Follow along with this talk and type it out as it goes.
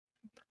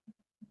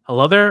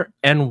Hello there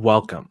and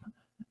welcome.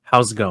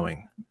 How's it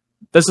going?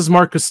 This is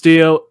Mark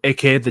Castillo,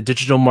 aka the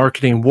Digital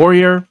Marketing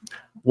Warrior.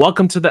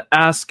 Welcome to the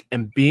Ask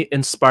and Be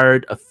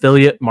Inspired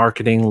Affiliate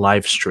Marketing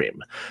live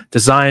stream,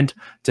 designed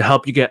to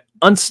help you get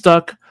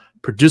unstuck,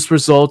 produce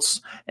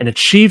results, and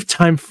achieve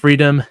time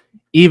freedom,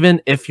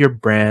 even if you're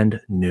brand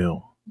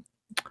new.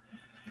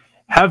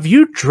 Have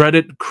you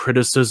dreaded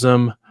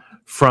criticism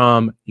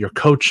from your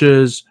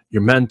coaches,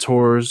 your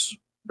mentors,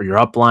 or your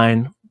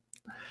upline?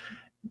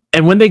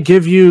 And when they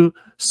give you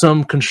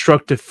some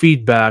constructive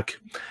feedback,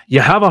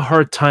 you have a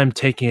hard time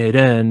taking it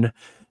in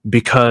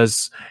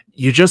because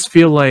you just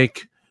feel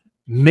like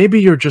maybe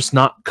you're just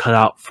not cut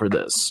out for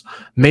this.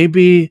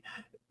 Maybe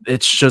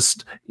it's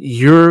just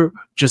you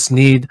just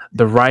need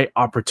the right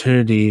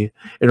opportunity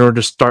in order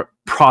to start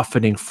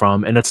profiting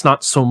from. And it's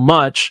not so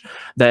much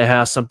that it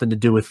has something to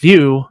do with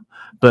you,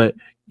 but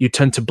you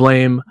tend to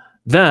blame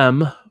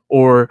them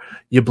or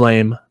you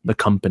blame the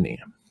company.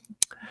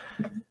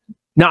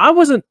 Now, I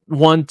wasn't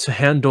one to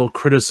handle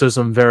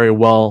criticism very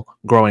well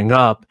growing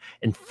up.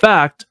 In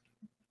fact,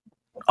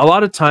 a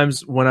lot of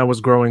times when I was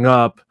growing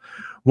up,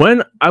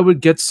 when I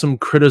would get some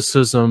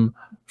criticism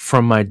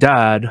from my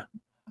dad,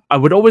 I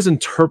would always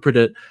interpret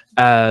it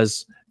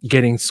as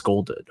getting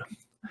scolded.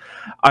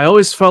 I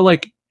always felt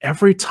like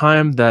every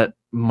time that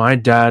my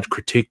dad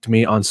critiqued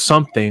me on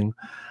something,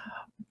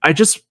 I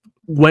just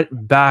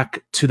went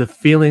back to the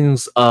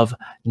feelings of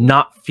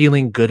not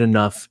feeling good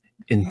enough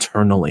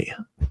internally.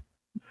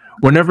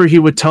 Whenever he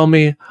would tell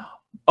me,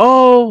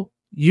 oh,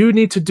 you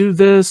need to do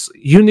this,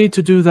 you need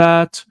to do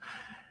that.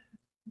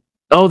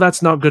 Oh,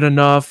 that's not good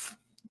enough.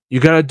 You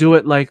got to do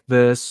it like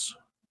this.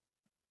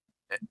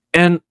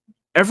 And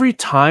every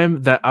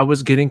time that I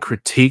was getting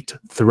critiqued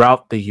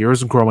throughout the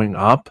years growing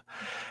up,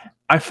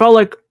 I felt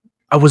like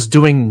I was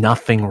doing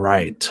nothing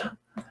right.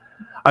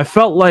 I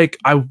felt like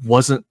I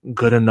wasn't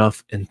good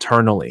enough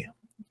internally.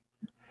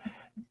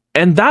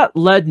 And that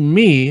led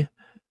me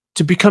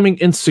to becoming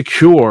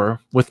insecure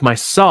with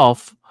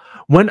myself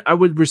when I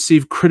would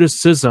receive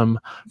criticism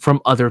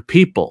from other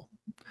people.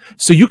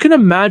 So you can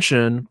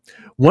imagine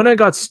when I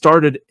got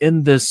started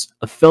in this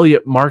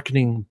affiliate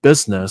marketing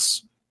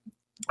business,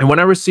 and when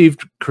I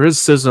received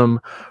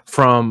criticism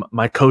from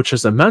my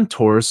coaches and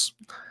mentors,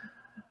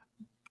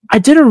 I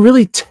didn't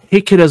really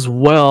take it as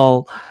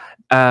well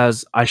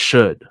as I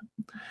should.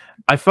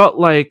 I felt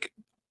like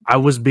I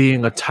was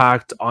being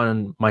attacked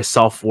on my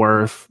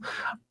self-worth.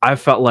 I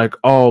felt like,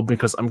 oh,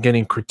 because I'm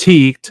getting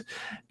critiqued,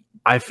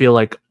 I feel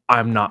like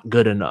I'm not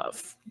good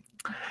enough.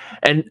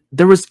 And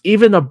there was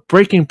even a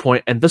breaking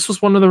point, and this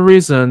was one of the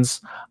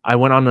reasons I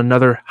went on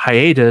another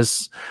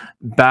hiatus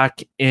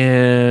back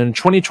in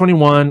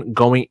 2021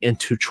 going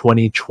into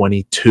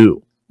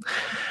 2022.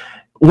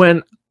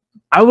 When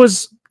I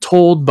was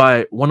told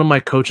by one of my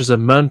coaches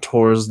and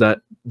mentors that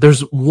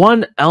there's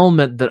one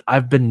element that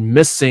I've been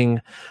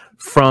missing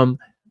from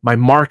my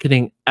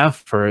marketing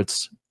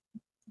efforts,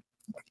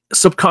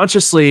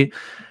 subconsciously,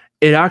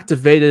 it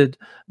activated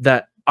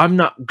that I'm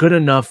not good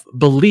enough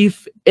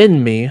belief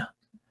in me.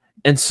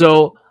 And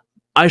so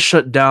I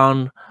shut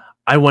down.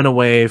 I went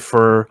away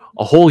for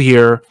a whole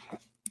year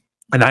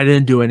and I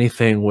didn't do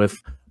anything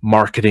with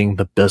marketing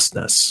the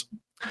business.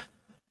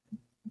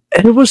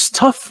 And it was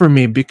tough for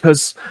me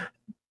because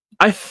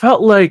I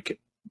felt like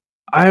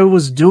I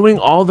was doing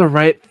all the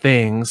right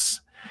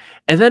things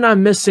and then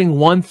I'm missing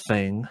one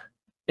thing.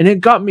 And it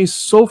got me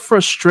so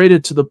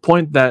frustrated to the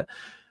point that,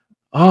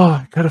 oh,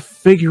 I gotta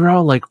figure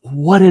out like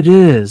what it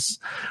is.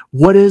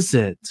 What is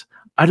it?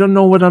 I don't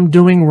know what I'm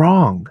doing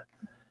wrong.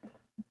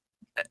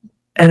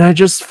 And I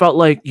just felt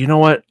like, you know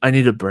what? I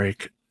need a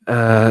break.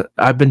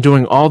 I've been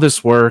doing all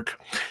this work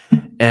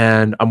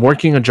and I'm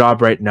working a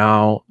job right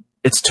now.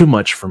 It's too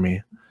much for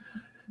me.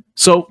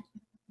 So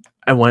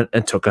I went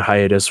and took a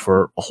hiatus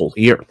for a whole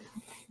year.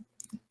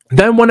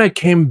 Then when I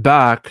came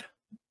back,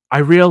 I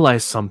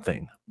realized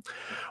something.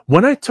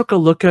 When I took a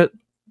look at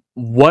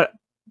what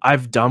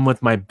I've done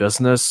with my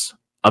business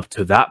up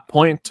to that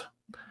point,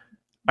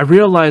 I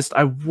realized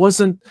I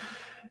wasn't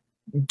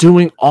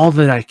doing all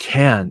that I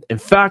can. In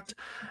fact,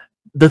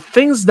 the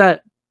things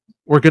that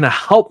were going to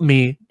help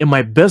me in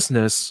my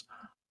business,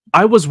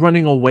 I was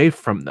running away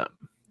from them.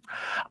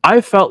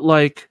 I felt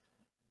like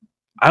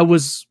I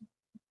was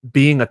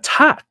being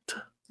attacked.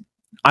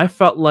 I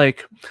felt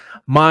like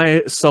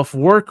my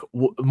self-worth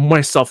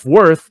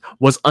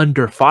was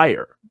under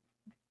fire.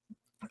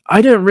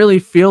 I didn't really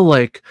feel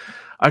like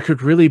I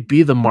could really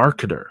be the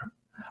marketer.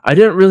 I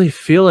didn't really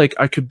feel like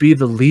I could be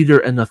the leader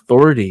and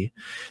authority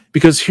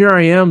because here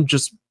I am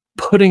just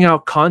putting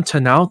out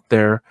content out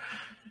there,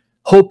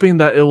 hoping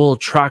that it will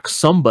attract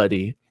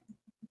somebody.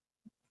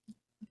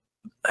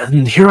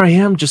 And here I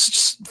am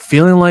just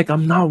feeling like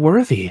I'm not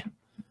worthy.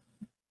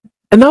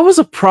 And that was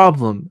a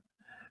problem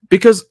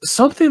because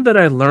something that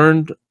I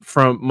learned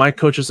from my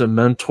coaches and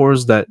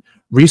mentors that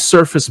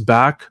resurfaced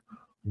back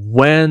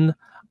when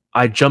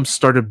I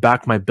jump-started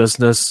back my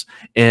business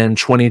in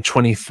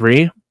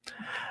 2023.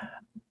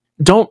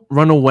 Don't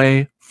run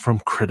away from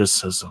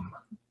criticism.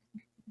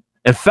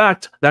 In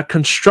fact, that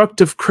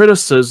constructive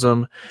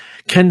criticism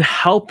can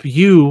help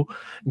you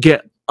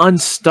get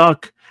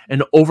unstuck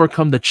and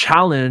overcome the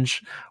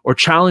challenge or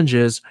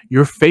challenges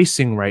you're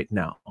facing right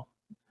now.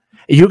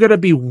 You got to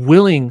be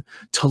willing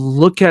to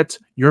look at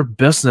your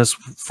business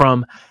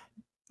from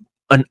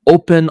an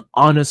open,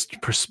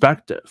 honest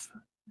perspective.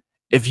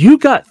 If you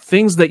got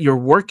things that you're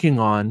working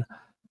on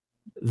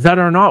that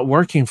are not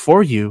working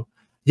for you,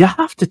 you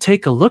have to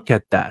take a look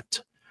at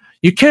that.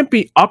 You can't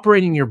be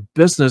operating your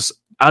business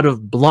out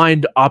of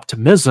blind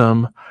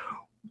optimism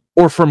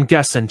or from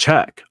guess and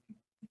check.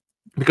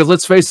 Because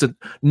let's face it,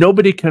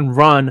 nobody can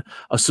run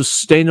a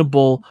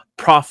sustainable,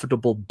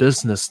 profitable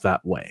business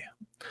that way.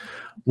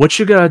 What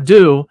you gotta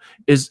do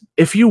is,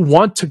 if you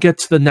want to get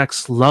to the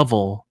next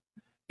level,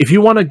 if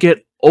you want to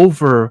get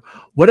over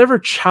whatever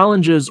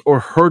challenges or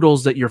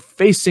hurdles that you're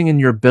facing in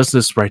your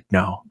business right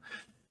now,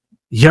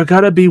 you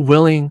gotta be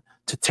willing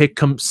to take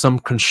some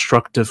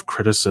constructive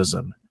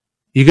criticism.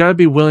 You gotta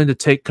be willing to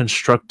take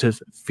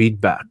constructive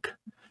feedback.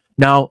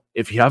 Now,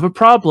 if you have a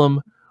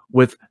problem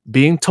with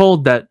being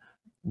told that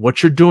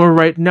what you're doing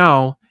right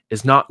now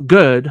is not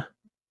good,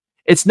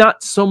 it's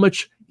not so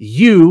much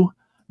you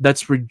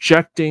that's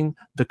rejecting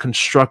the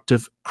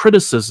constructive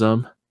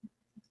criticism,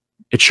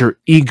 it's your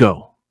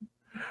ego.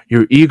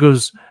 Your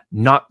ego's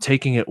not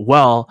taking it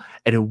well,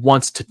 and it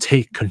wants to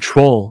take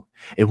control.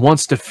 It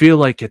wants to feel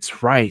like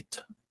it's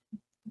right.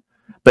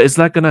 But is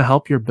that going to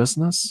help your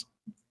business?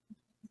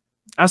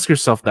 Ask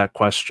yourself that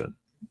question.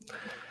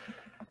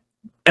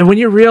 And when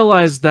you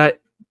realize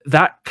that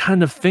that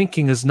kind of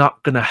thinking is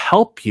not going to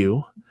help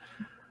you,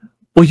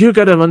 well, you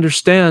got to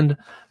understand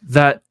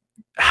that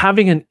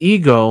having an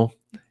ego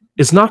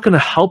is not going to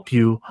help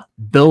you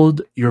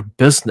build your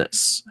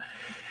business.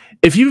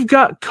 If you've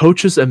got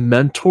coaches and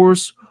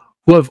mentors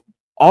who have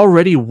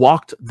already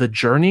walked the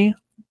journey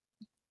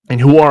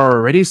and who are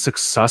already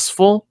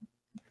successful,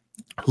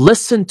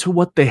 listen to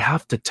what they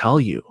have to tell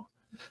you.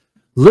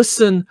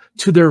 Listen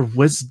to their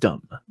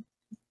wisdom,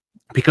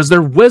 because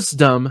their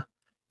wisdom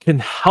can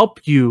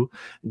help you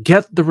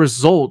get the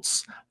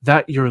results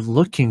that you're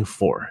looking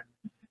for.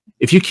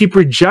 If you keep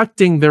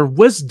rejecting their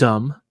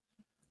wisdom,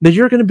 then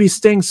you're going to be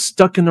staying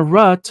stuck in a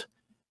rut,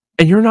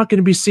 and you're not going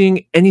to be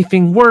seeing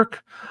anything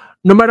work,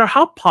 no matter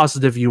how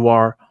positive you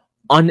are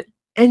on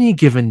any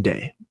given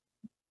day.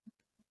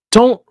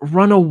 Don't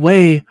run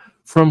away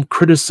from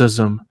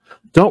criticism.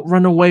 Don't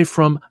run away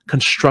from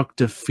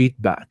constructive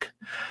feedback.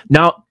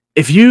 Now,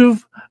 if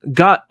you've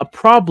got a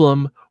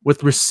problem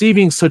with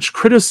receiving such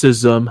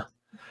criticism,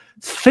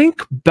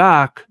 think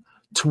back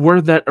to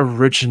where that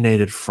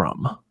originated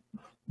from.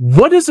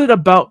 What is it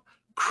about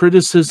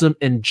criticism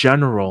in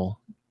general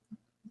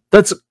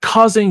that's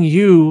causing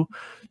you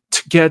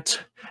to get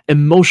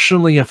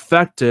emotionally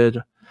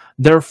affected?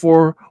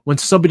 Therefore, when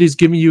somebody's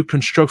giving you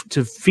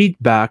constructive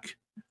feedback,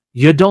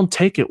 you don't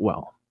take it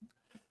well.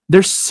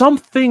 There's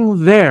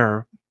something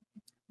there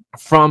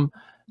from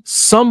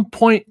some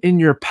point in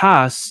your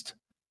past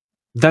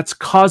that's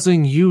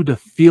causing you to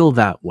feel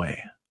that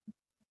way.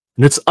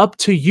 And it's up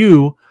to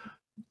you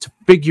to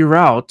figure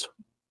out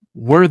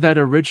where that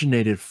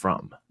originated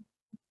from.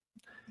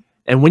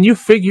 And when you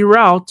figure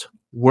out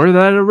where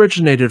that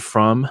originated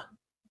from,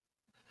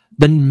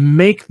 then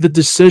make the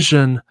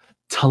decision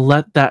to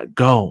let that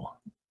go,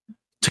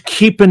 to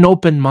keep an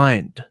open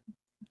mind,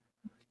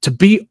 to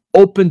be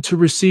open to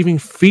receiving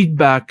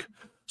feedback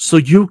so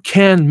you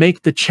can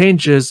make the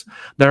changes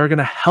that are going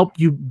to help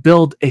you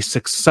build a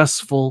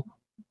successful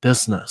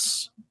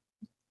business.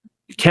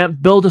 You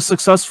can't build a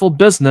successful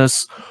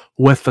business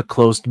with a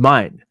closed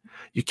mind.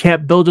 You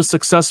can't build a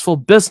successful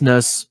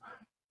business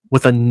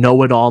with a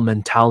know-it-all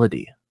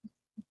mentality.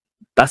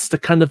 That's the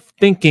kind of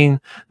thinking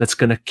that's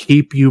going to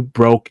keep you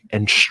broke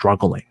and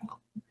struggling.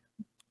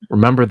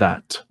 Remember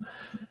that.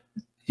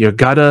 You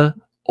gotta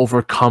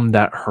overcome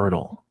that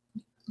hurdle.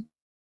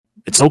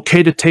 It's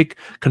okay to take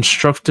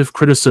constructive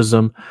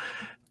criticism,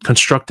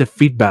 constructive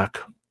feedback.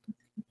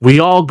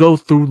 We all go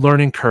through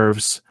learning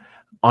curves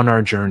on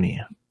our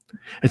journey.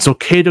 It's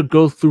okay to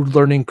go through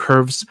learning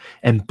curves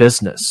in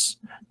business.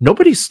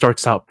 Nobody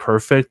starts out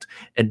perfect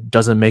and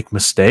doesn't make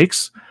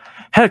mistakes.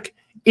 Heck,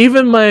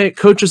 even my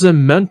coaches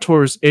and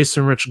mentors, Ace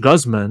and Rich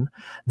Guzman,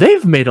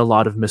 they've made a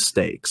lot of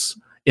mistakes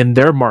in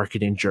their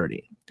marketing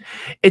journey.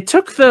 It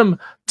took them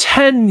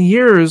 10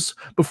 years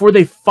before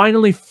they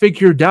finally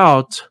figured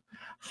out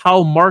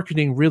how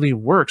marketing really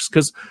works.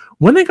 Because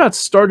when they got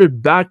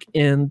started back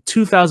in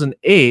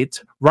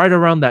 2008, right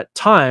around that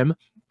time,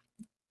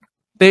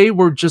 they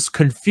were just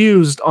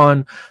confused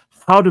on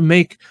how to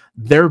make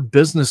their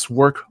business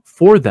work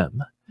for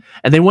them.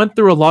 And they went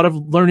through a lot of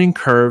learning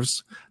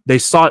curves. They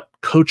sought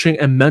coaching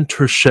and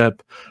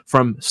mentorship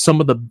from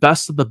some of the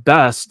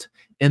best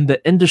in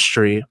the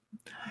industry.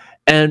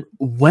 And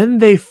when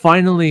they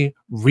finally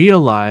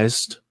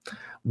realized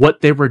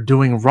what they were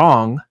doing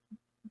wrong,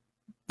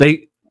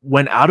 they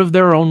went out of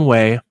their own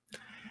way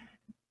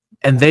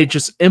and they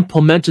just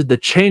implemented the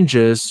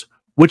changes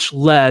which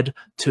led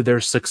to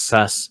their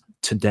success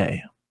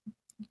today.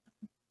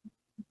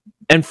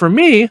 And for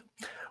me,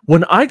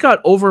 When I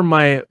got over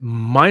my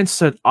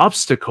mindset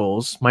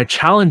obstacles, my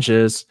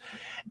challenges,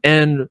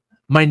 and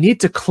my need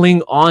to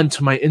cling on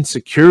to my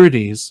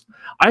insecurities,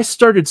 I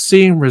started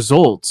seeing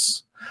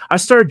results. I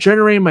started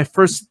generating my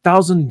first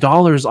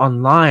 $1,000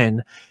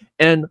 online.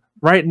 And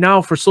right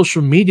now for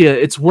social media,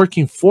 it's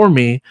working for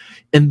me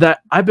in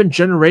that I've been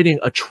generating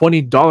a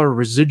 $20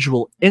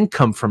 residual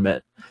income from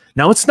it.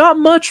 Now, it's not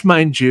much,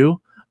 mind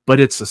you, but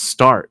it's a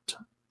start.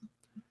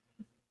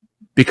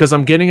 Because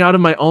I'm getting out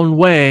of my own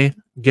way,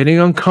 getting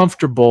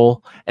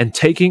uncomfortable, and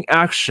taking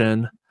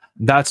action,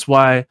 that's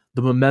why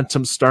the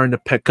momentum's starting to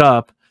pick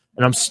up,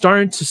 and I'm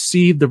starting to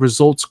see the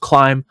results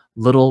climb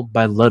little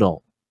by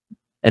little.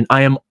 And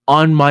I am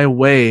on my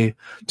way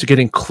to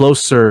getting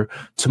closer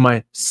to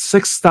my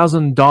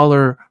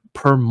 $6,000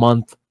 per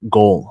month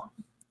goal.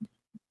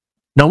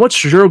 Now,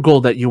 what's your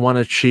goal that you want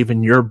to achieve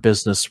in your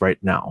business right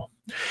now?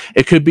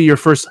 It could be your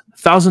first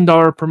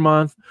 $1,000 per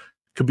month,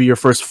 it could be your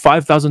first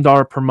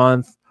 $5,000 per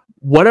month,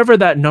 whatever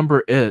that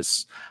number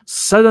is.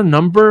 Set a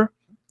number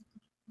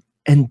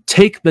and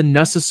take the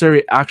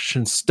necessary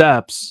action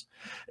steps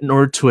in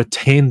order to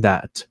attain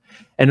that.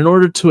 And in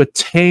order to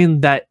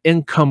attain that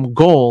income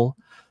goal,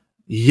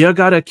 you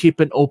got to keep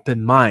an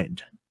open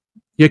mind.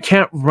 You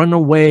can't run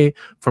away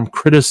from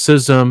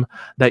criticism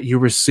that you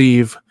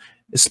receive,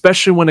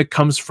 especially when it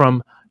comes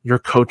from your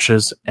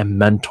coaches and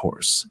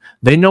mentors.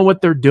 They know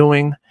what they're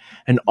doing,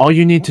 and all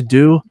you need to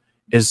do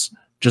is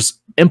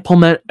just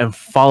implement and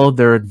follow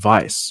their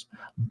advice.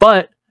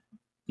 But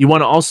you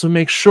want to also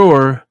make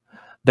sure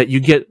that you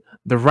get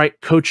the right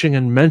coaching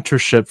and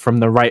mentorship from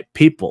the right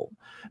people,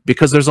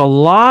 because there's a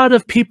lot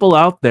of people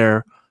out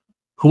there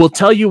who will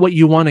tell you what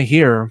you want to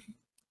hear,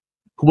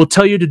 who will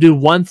tell you to do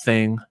one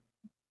thing,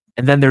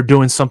 and then they're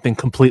doing something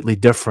completely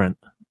different.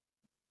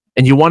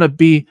 And you want to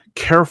be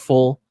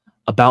careful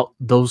about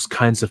those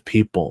kinds of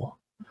people.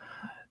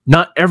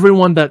 Not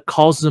everyone that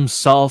calls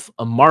themselves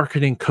a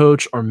marketing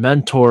coach or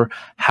mentor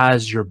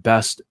has your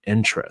best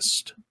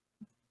interest.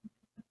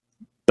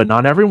 But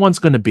not everyone's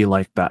going to be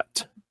like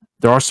that.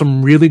 There are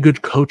some really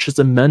good coaches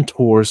and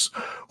mentors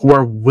who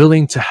are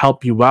willing to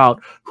help you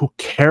out, who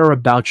care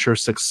about your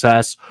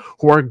success,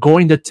 who are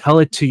going to tell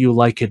it to you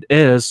like it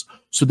is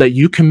so that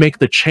you can make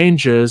the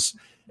changes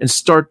and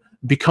start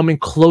becoming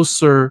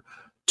closer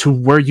to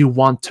where you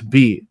want to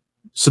be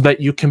so that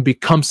you can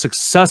become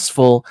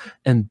successful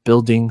in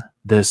building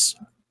this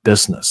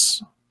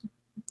business.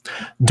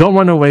 Don't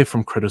run away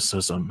from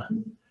criticism.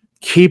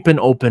 Keep an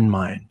open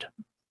mind.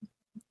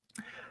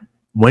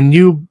 When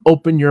you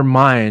open your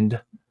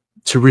mind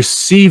to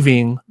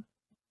receiving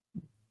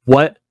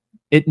what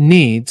it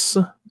needs,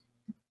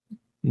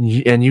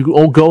 and you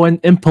will go and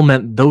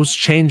implement those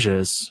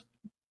changes,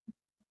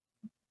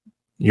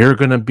 you're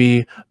going to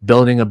be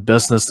building a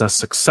business that's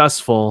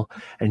successful,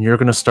 and you're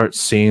going to start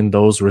seeing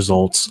those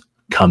results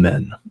come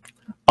in.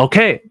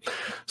 Okay,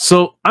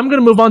 so I'm going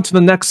to move on to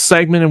the next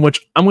segment in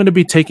which I'm going to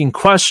be taking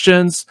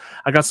questions.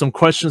 I got some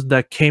questions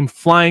that came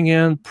flying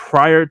in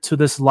prior to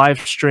this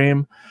live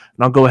stream,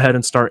 and I'll go ahead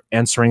and start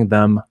answering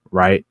them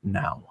right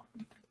now.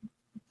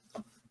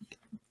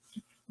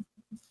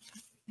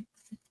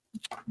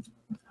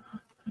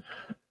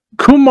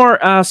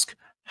 Kumar asked,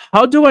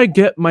 how do I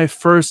get my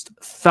first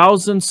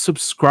 1,000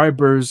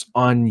 subscribers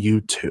on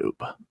YouTube?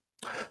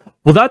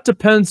 Well, that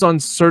depends on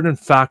certain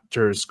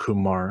factors,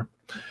 Kumar.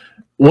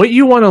 What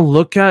you want to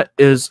look at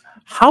is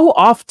how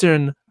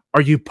often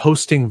are you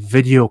posting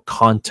video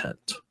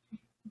content?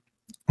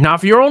 Now,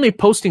 if you're only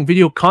posting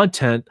video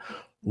content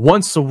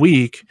once a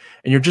week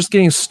and you're just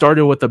getting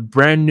started with a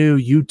brand new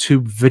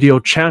YouTube video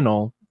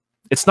channel,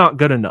 it's not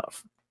good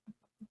enough.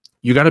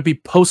 You got to be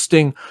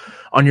posting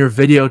on your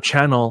video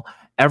channel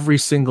every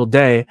single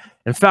day.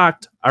 In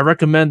fact, I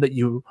recommend that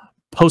you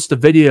post a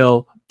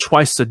video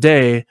twice a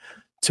day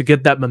to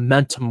get that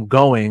momentum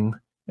going,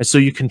 and so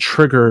you can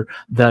trigger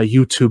the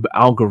YouTube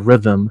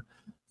algorithm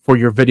for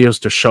your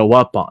videos to show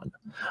up on.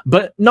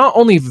 But not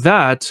only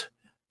that,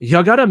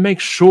 you got to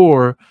make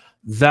sure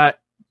that,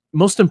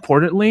 most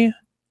importantly,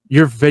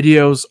 your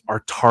videos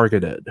are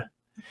targeted.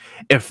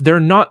 If they're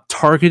not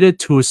targeted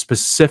to a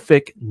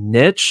specific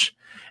niche,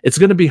 it's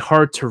going to be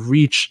hard to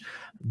reach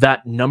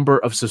that number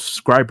of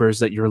subscribers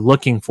that you're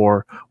looking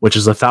for, which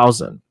is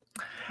 1,000.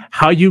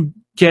 How you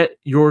get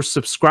your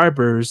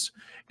subscribers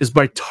is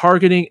by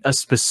targeting a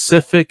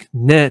specific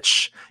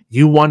niche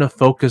you want to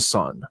focus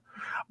on.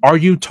 Are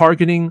you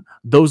targeting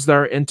those that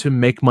are into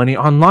make money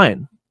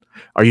online?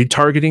 Are you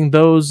targeting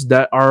those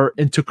that are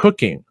into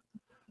cooking?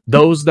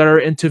 Those that are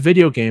into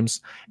video games,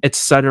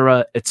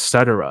 etc.,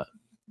 etc.?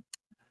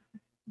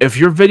 If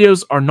your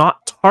videos are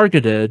not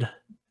targeted,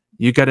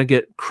 you got to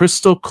get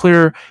crystal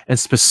clear and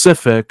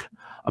specific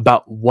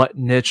about what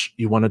niche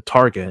you want to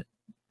target.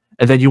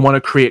 And then you want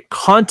to create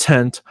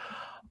content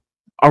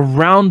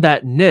around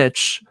that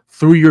niche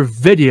through your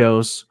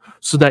videos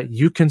so that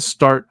you can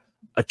start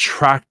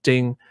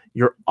attracting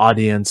your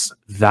audience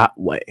that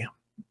way.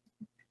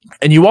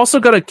 And you also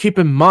got to keep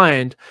in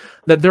mind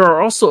that there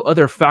are also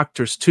other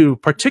factors too,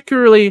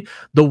 particularly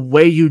the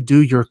way you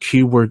do your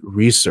keyword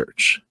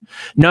research.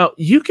 Now,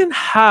 you can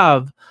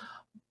have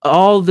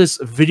all this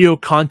video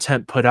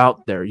content put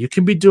out there. You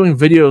can be doing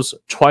videos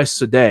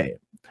twice a day,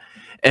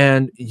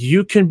 and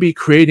you can be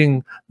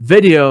creating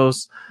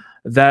videos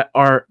that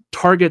are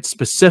target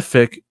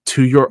specific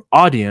to your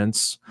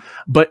audience.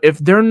 But if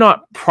they're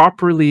not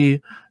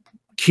properly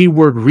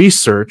keyword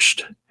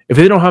researched, if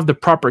they don't have the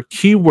proper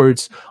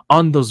keywords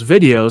on those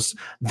videos,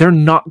 they're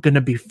not going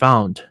to be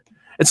found.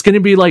 It's going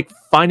to be like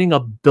finding a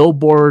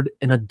billboard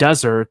in a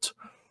desert,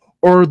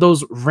 or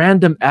those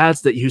random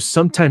ads that you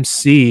sometimes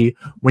see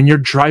when you're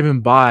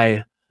driving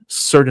by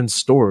certain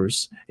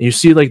stores. And you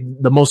see like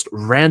the most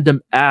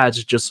random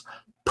ads just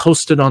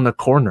posted on the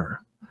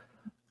corner.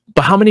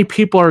 But how many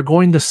people are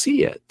going to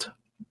see it?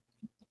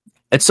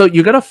 And so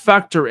you got to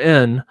factor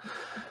in,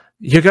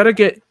 you got to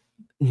get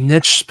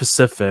niche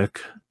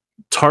specific,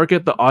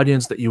 target the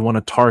audience that you want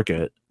to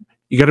target.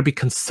 You got to be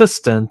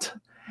consistent,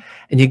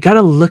 and you got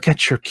to look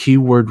at your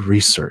keyword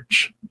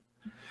research.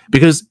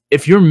 Because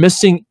if you're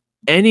missing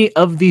any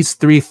of these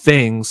three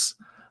things,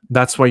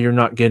 that's why you're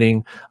not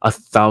getting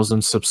 1,000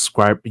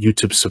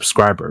 YouTube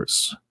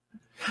subscribers.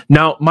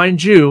 Now,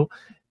 mind you,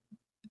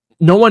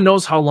 no one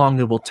knows how long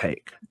it will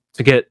take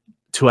to get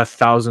to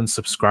 1,000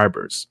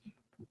 subscribers.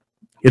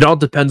 It all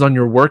depends on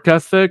your work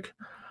ethic,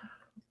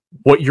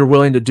 what you're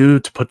willing to do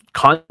to put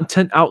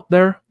content out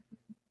there,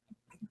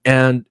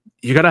 and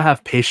you got to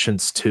have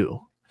patience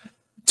too.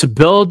 To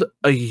build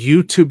a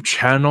YouTube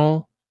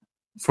channel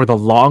for the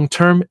long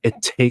term,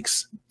 it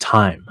takes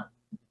time,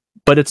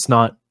 but it's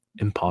not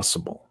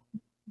impossible.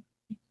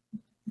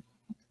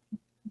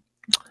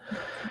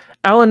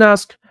 Alan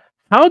asked,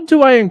 how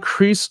do I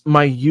increase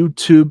my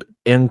YouTube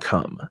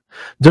income?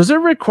 Does it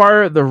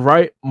require the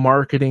right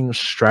marketing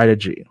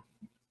strategy?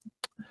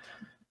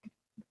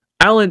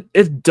 Alan,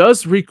 it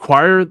does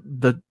require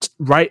the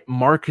right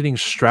marketing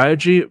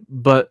strategy,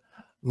 but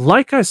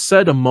like I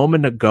said a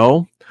moment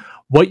ago,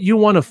 what you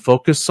want to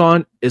focus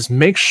on is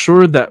make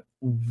sure that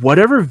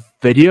whatever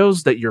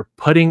videos that you're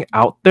putting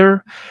out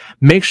there,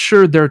 make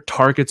sure they're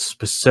target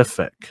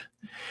specific.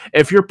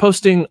 If you're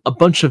posting a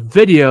bunch of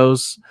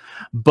videos,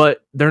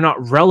 but they're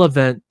not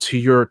relevant to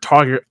your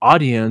target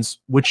audience,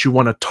 which you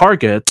want to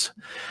target,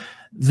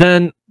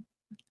 then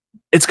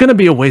it's going to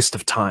be a waste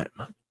of time.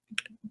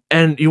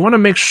 And you want to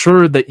make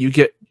sure that you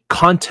get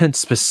content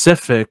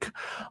specific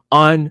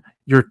on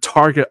your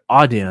target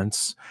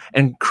audience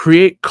and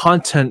create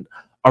content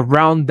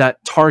around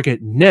that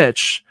target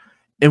niche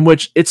in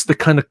which it's the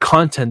kind of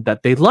content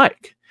that they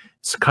like.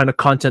 It's the kind of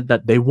content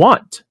that they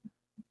want.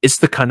 It's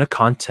the kind of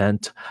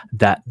content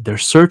that they're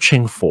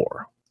searching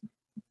for.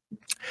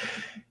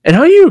 And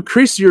how do you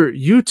increase your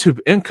YouTube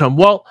income?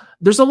 Well,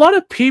 there's a lot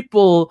of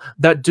people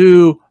that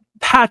do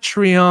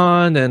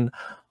Patreon and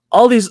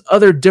all these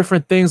other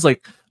different things,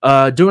 like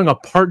doing a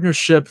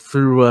partnership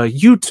through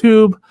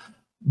YouTube.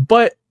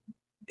 But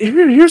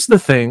here's the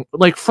thing,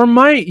 like for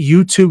my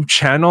YouTube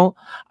channel,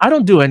 I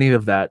don't do any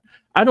of that.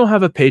 I don't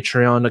have a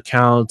Patreon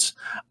account.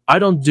 I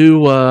don't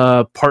do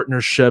a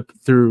partnership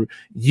through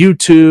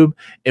YouTube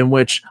in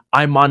which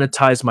I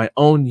monetize my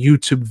own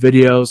YouTube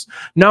videos.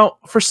 Now,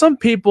 for some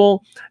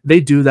people, they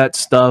do that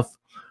stuff.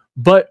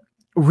 But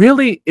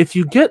really, if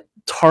you get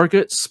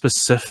target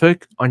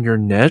specific on your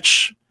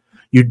niche,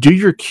 you do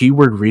your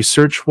keyword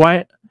research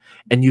right,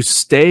 and you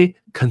stay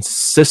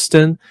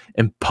consistent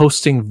in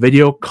posting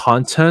video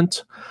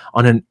content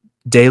on a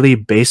daily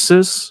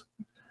basis,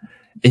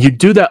 and you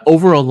do that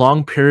over a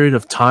long period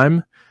of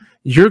time,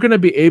 you're going to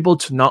be able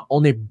to not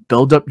only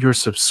build up your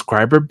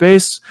subscriber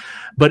base,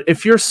 but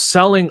if you're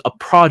selling a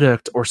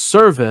product or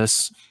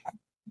service,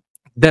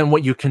 then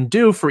what you can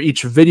do for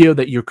each video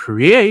that you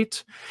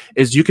create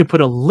is you can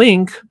put a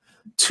link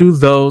to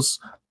those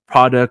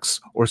products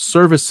or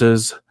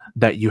services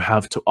that you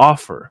have to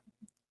offer.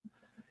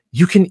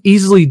 You can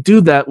easily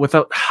do that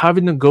without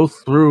having to go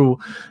through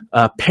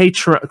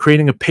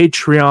creating a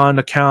Patreon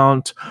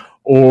account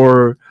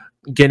or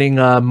getting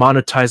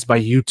monetized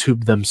by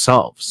YouTube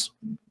themselves.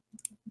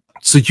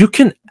 So you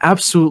can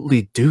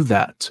absolutely do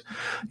that.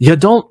 You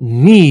don't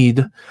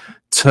need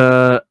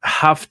to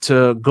have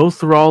to go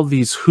through all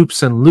these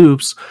hoops and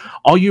loops.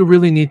 All you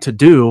really need to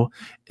do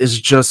is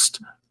just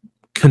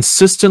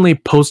consistently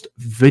post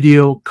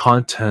video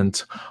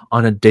content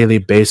on a daily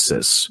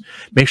basis.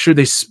 Make sure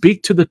they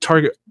speak to the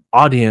target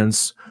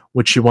audience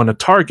which you want to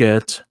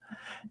target,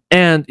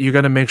 and you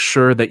got to make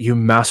sure that you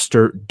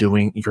master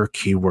doing your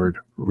keyword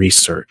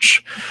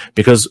research,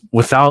 because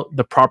without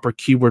the proper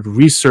keyword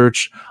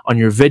research on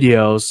your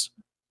videos,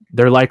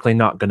 they're likely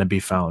not going to be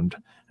found.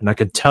 And I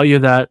can tell you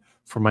that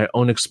from my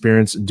own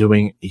experience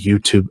doing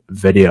YouTube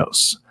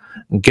videos.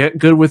 Get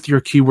good with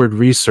your keyword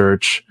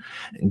research,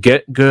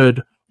 get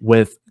good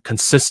with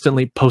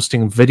consistently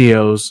posting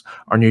videos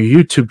on your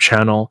YouTube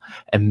channel,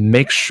 and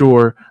make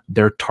sure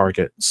they're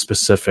target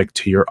specific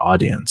to your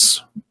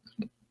audience.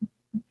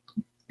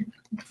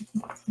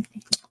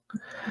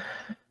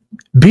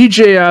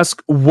 BJ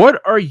asks,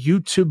 what are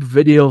YouTube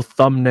video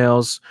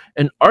thumbnails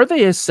and are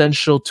they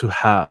essential to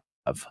have?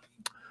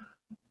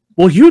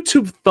 Well,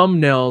 YouTube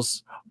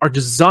thumbnails are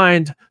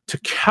designed to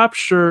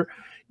capture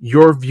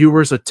your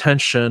viewers'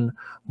 attention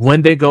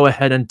when they go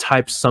ahead and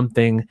type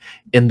something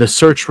in the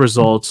search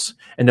results,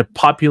 and it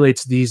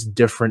populates these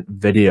different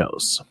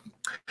videos.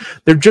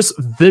 They're just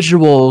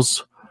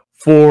visuals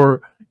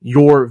for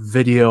your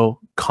video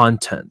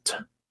content.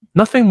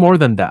 Nothing more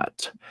than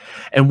that.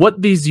 And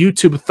what these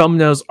YouTube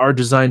thumbnails are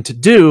designed to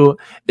do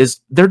is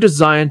they're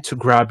designed to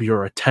grab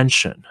your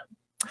attention.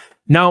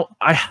 Now,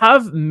 I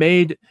have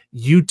made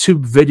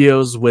YouTube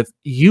videos with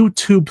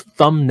YouTube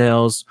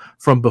thumbnails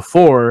from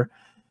before,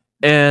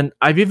 and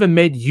I've even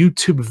made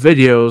YouTube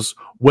videos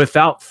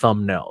without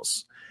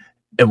thumbnails.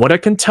 And what I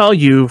can tell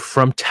you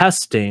from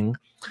testing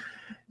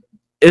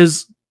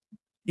is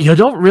you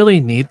don't really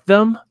need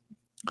them.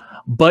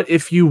 But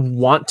if you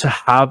want to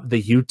have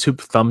the YouTube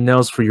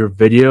thumbnails for your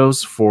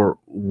videos for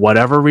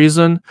whatever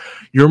reason,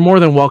 you're more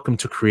than welcome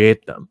to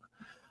create them.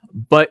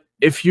 But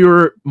if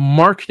you're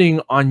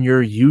marketing on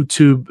your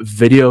YouTube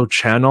video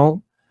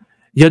channel,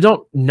 you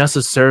don't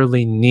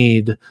necessarily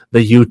need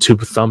the YouTube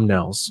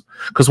thumbnails.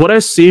 Because what I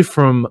see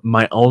from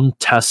my own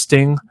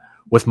testing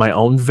with my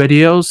own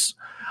videos,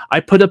 I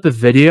put up a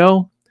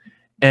video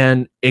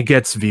and it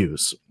gets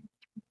views.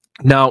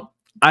 Now,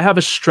 I have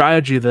a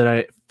strategy that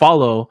I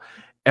follow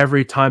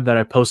every time that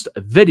I post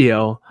a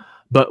video,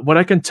 but what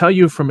I can tell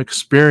you from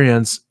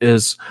experience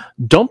is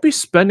don't be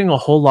spending a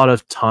whole lot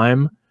of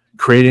time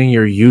creating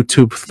your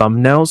YouTube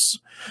thumbnails.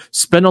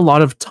 Spend a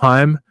lot of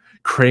time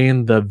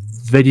creating the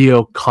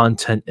video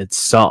content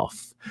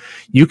itself.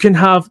 You can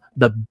have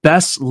the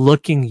best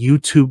looking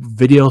YouTube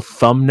video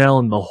thumbnail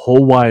in the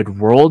whole wide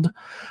world,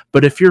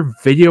 but if your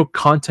video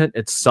content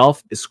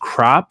itself is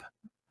crap,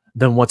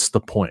 then what's the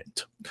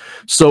point?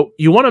 So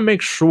you want to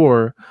make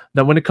sure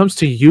that when it comes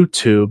to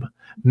YouTube,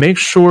 make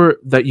sure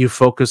that you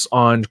focus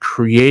on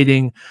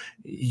creating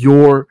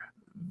your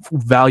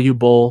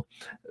valuable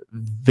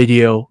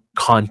video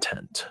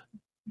content.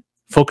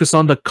 Focus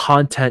on the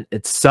content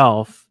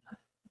itself.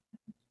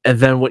 And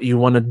then what you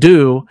want to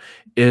do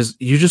is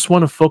you just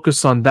want to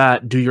focus on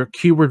that, do your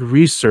keyword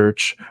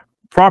research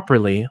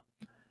properly.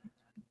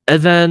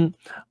 And then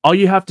all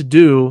you have to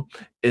do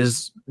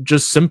is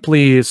just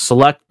simply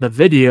select the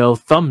video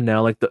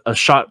thumbnail, like a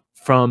shot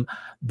from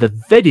the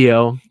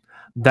video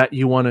that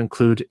you want to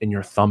include in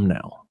your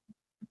thumbnail.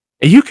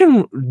 And you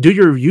can do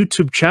your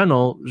YouTube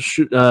channel,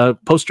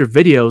 post your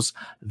videos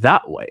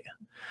that way.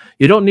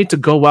 You don't need to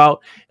go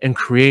out and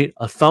create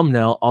a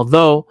thumbnail,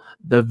 although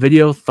the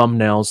video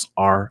thumbnails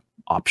are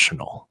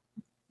optional.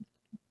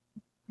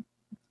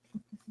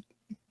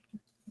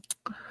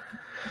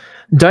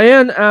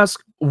 Diane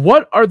asks,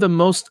 what are the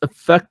most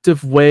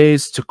effective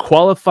ways to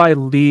qualify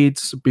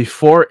leads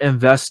before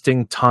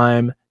investing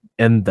time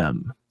in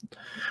them?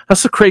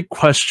 That's a great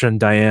question,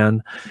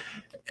 Diane.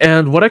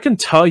 And what I can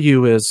tell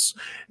you is,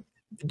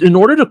 in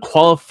order to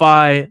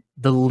qualify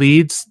the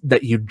leads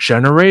that you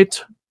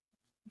generate,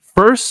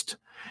 first,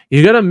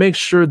 you got to make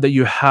sure that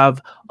you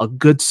have a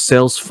good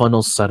sales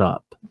funnel set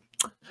up.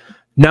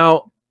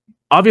 Now,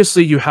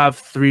 obviously, you have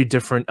three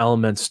different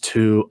elements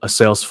to a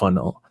sales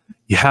funnel.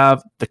 You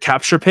have the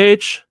capture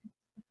page,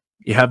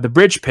 you have the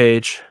bridge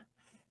page,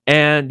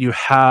 and you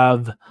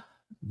have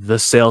the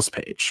sales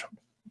page.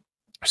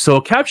 So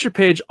a capture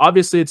page,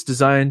 obviously it's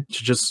designed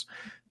to just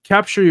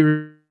capture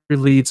your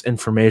leads'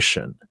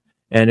 information.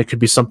 And it could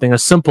be something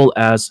as simple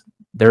as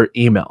their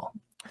email.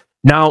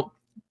 Now,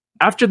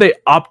 after they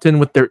opt in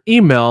with their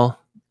email,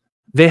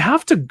 they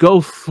have to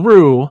go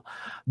through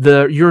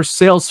your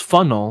sales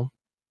funnel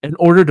in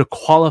order to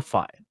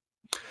qualify.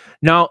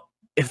 Now,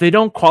 if they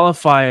don't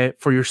qualify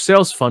for your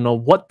sales funnel,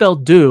 what they'll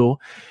do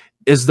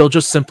is they'll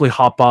just simply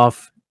hop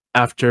off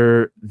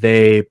after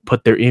they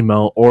put their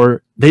email,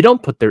 or they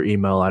don't put their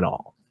email at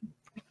all.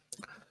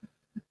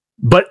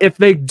 But if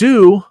they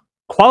do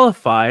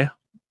qualify,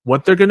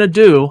 what they're going to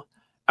do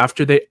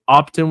after they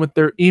opt in with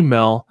their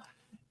email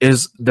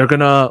is they're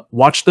going to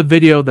watch the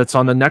video that's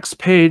on the next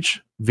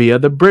page via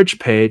the bridge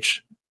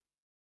page.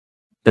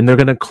 Then they're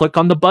going to click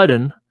on the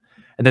button,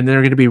 and then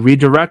they're going to be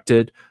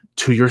redirected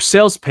to your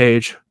sales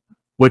page,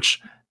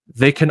 which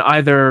they can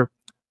either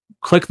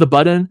click the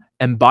button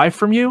and buy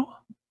from you,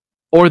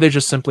 or they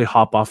just simply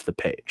hop off the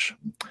page.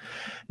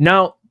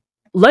 Now,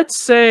 let's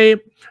say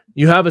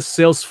you have a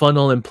sales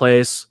funnel in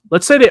place.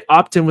 Let's say they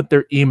opt in with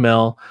their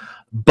email,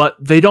 but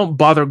they don't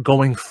bother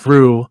going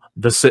through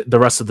the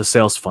rest of the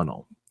sales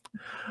funnel.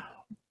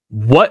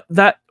 What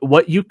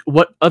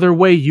other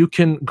way you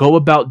can go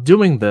about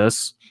doing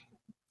this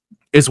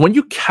is when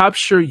you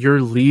capture your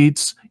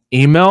lead's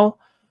email,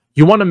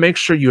 you want to make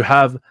sure you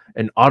have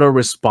an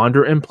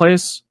autoresponder in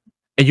place,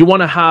 and you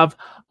want to have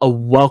a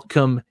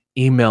welcome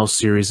email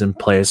series in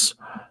place.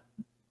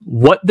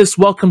 What this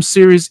welcome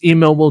series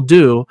email will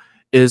do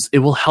is it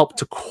will help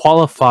to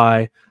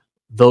qualify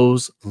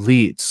those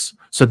leads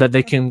so that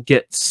they can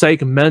get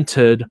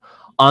segmented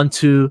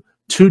onto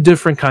two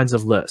different kinds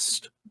of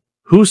lists: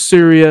 who's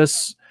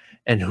serious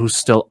and who's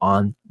still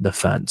on the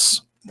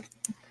fence.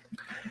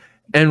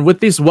 And with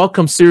these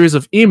welcome series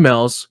of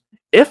emails,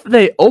 if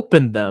they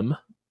open them,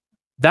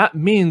 that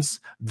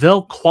means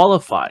they'll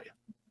qualify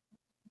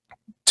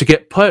to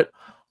get put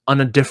on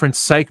a different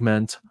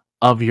segment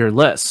of your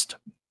list.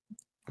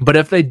 But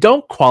if they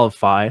don't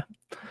qualify,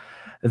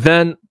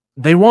 then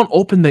they won't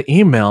open the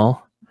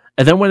email.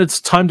 And then when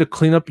it's time to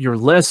clean up your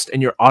list and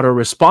your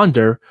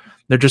autoresponder,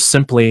 they're just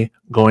simply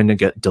going to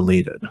get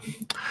deleted.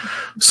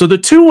 So the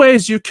two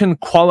ways you can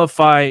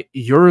qualify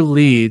your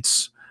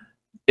leads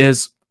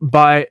is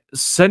by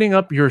setting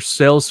up your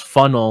sales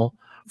funnel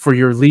for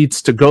your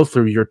leads to go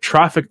through, your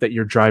traffic that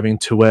you're driving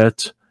to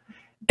it.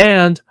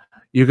 And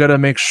you got to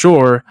make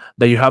sure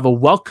that you have a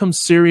welcome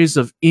series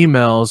of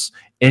emails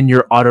in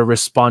your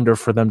autoresponder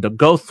for them to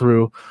go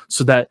through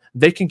so that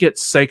they can get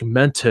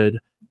segmented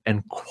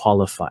and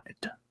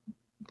qualified.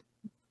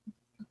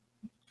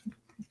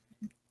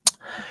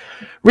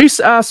 Reese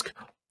asks,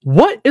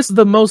 what is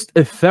the most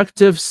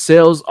effective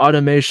sales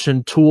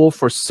automation tool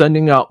for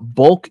sending out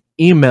bulk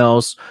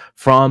emails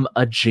from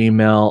a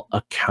Gmail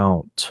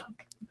account?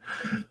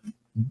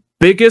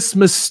 Biggest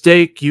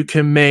mistake you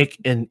can make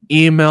in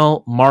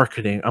email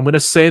marketing. I'm going to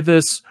say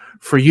this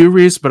for you,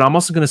 Reese, but I'm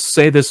also going to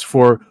say this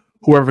for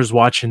whoever's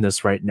watching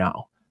this right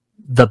now.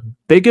 The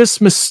biggest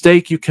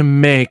mistake you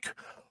can make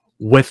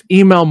with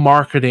email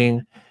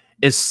marketing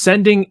is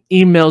sending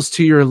emails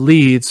to your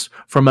leads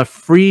from a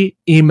free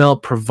email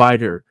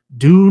provider.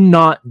 Do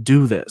not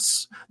do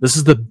this. This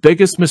is the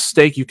biggest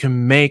mistake you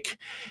can make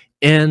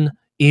in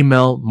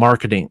email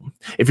marketing.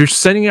 If you're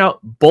sending out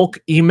bulk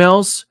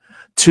emails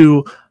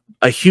to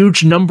a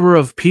huge number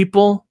of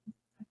people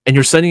and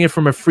you're sending it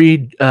from a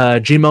free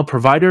Gmail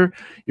provider,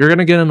 you're going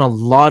to get in a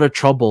lot of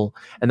trouble,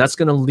 and that's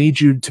going to lead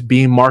you to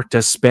being marked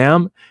as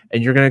spam,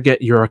 and you're going to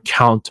get your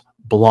account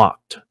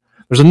blocked.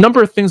 There's a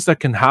number of things that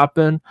can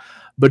happen,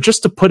 but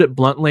just to put it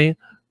bluntly,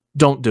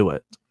 don't do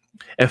it.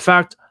 In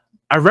fact,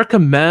 I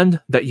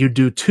recommend that you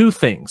do two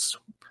things.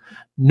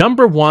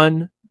 Number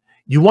one,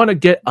 you want to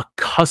get a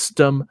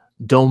custom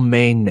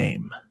domain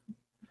name.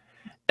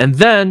 And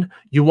then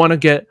you want to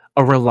get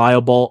a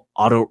reliable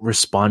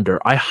autoresponder.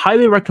 I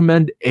highly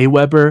recommend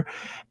Aweber.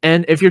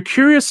 And if you're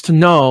curious to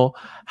know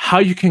how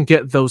you can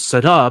get those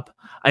set up,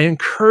 I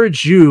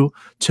encourage you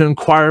to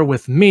inquire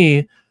with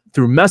me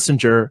through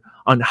Messenger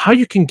on how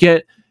you can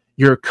get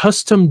your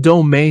custom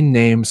domain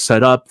name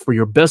set up for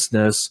your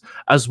business,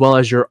 as well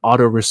as your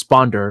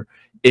autoresponder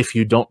if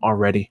you don't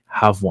already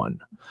have one.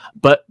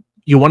 But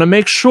you want to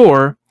make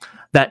sure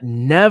that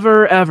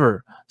never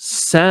ever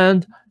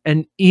send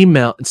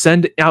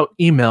out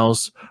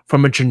emails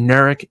from a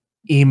generic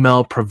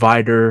email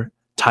provider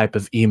type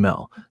of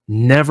email.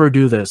 Never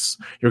do this.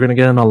 You're going to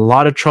get in a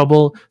lot of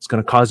trouble. It's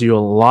going to cause you a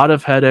lot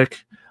of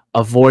headache.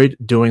 Avoid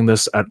doing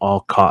this at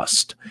all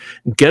cost.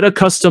 Get a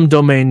custom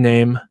domain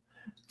name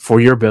for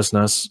your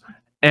business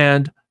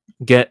and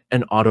get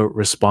an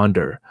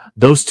autoresponder.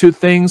 Those two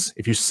things,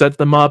 if you set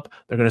them up,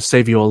 they're going to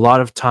save you a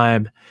lot of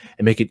time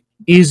and make it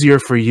easier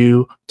for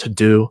you to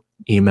do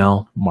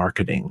email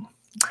marketing.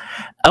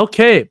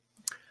 Okay,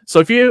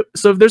 so if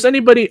there's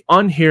anybody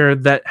on here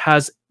that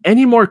has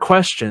any more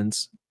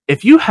questions,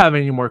 if you have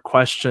any more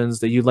questions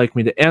that you'd like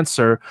me to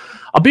answer,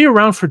 I'll be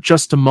around for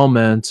just a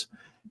moment.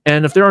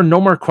 And if there are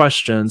no more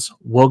questions,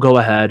 we'll go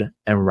ahead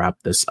and wrap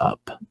this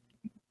up.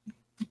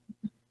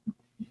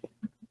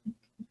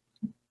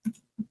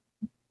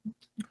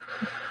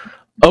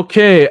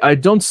 Okay, I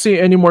don't see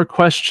any more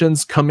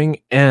questions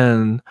coming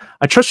in.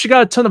 I trust you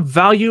got a ton of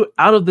value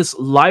out of this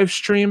live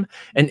stream.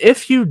 And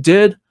if you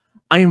did,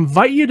 I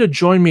invite you to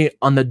join me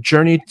on the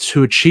journey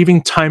to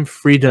achieving time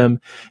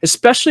freedom,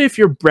 especially if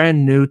you're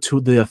brand new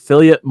to the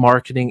affiliate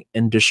marketing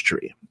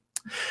industry.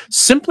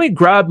 Simply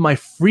grab my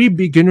free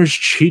beginner's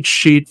cheat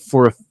sheet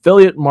for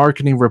affiliate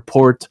marketing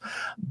report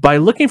by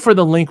looking for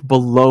the link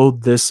below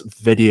this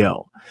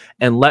video,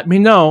 and let me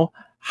know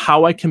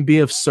how I can be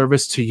of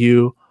service to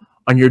you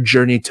on your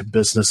journey to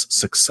business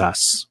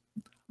success.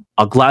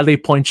 I'll gladly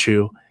point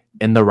you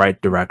in the right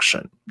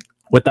direction.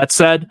 With that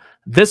said,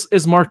 this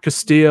is Mark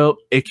Castillo,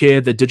 aka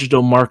the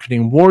Digital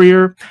Marketing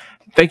Warrior.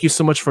 Thank you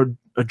so much for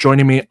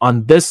joining me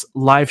on this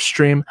live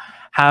stream.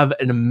 Have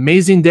an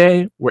amazing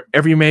day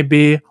wherever you may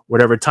be,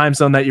 whatever time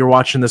zone that you're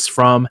watching this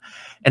from,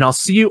 and I'll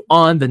see you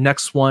on the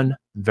next one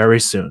very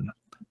soon.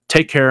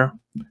 Take care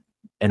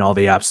and all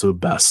the absolute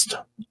best.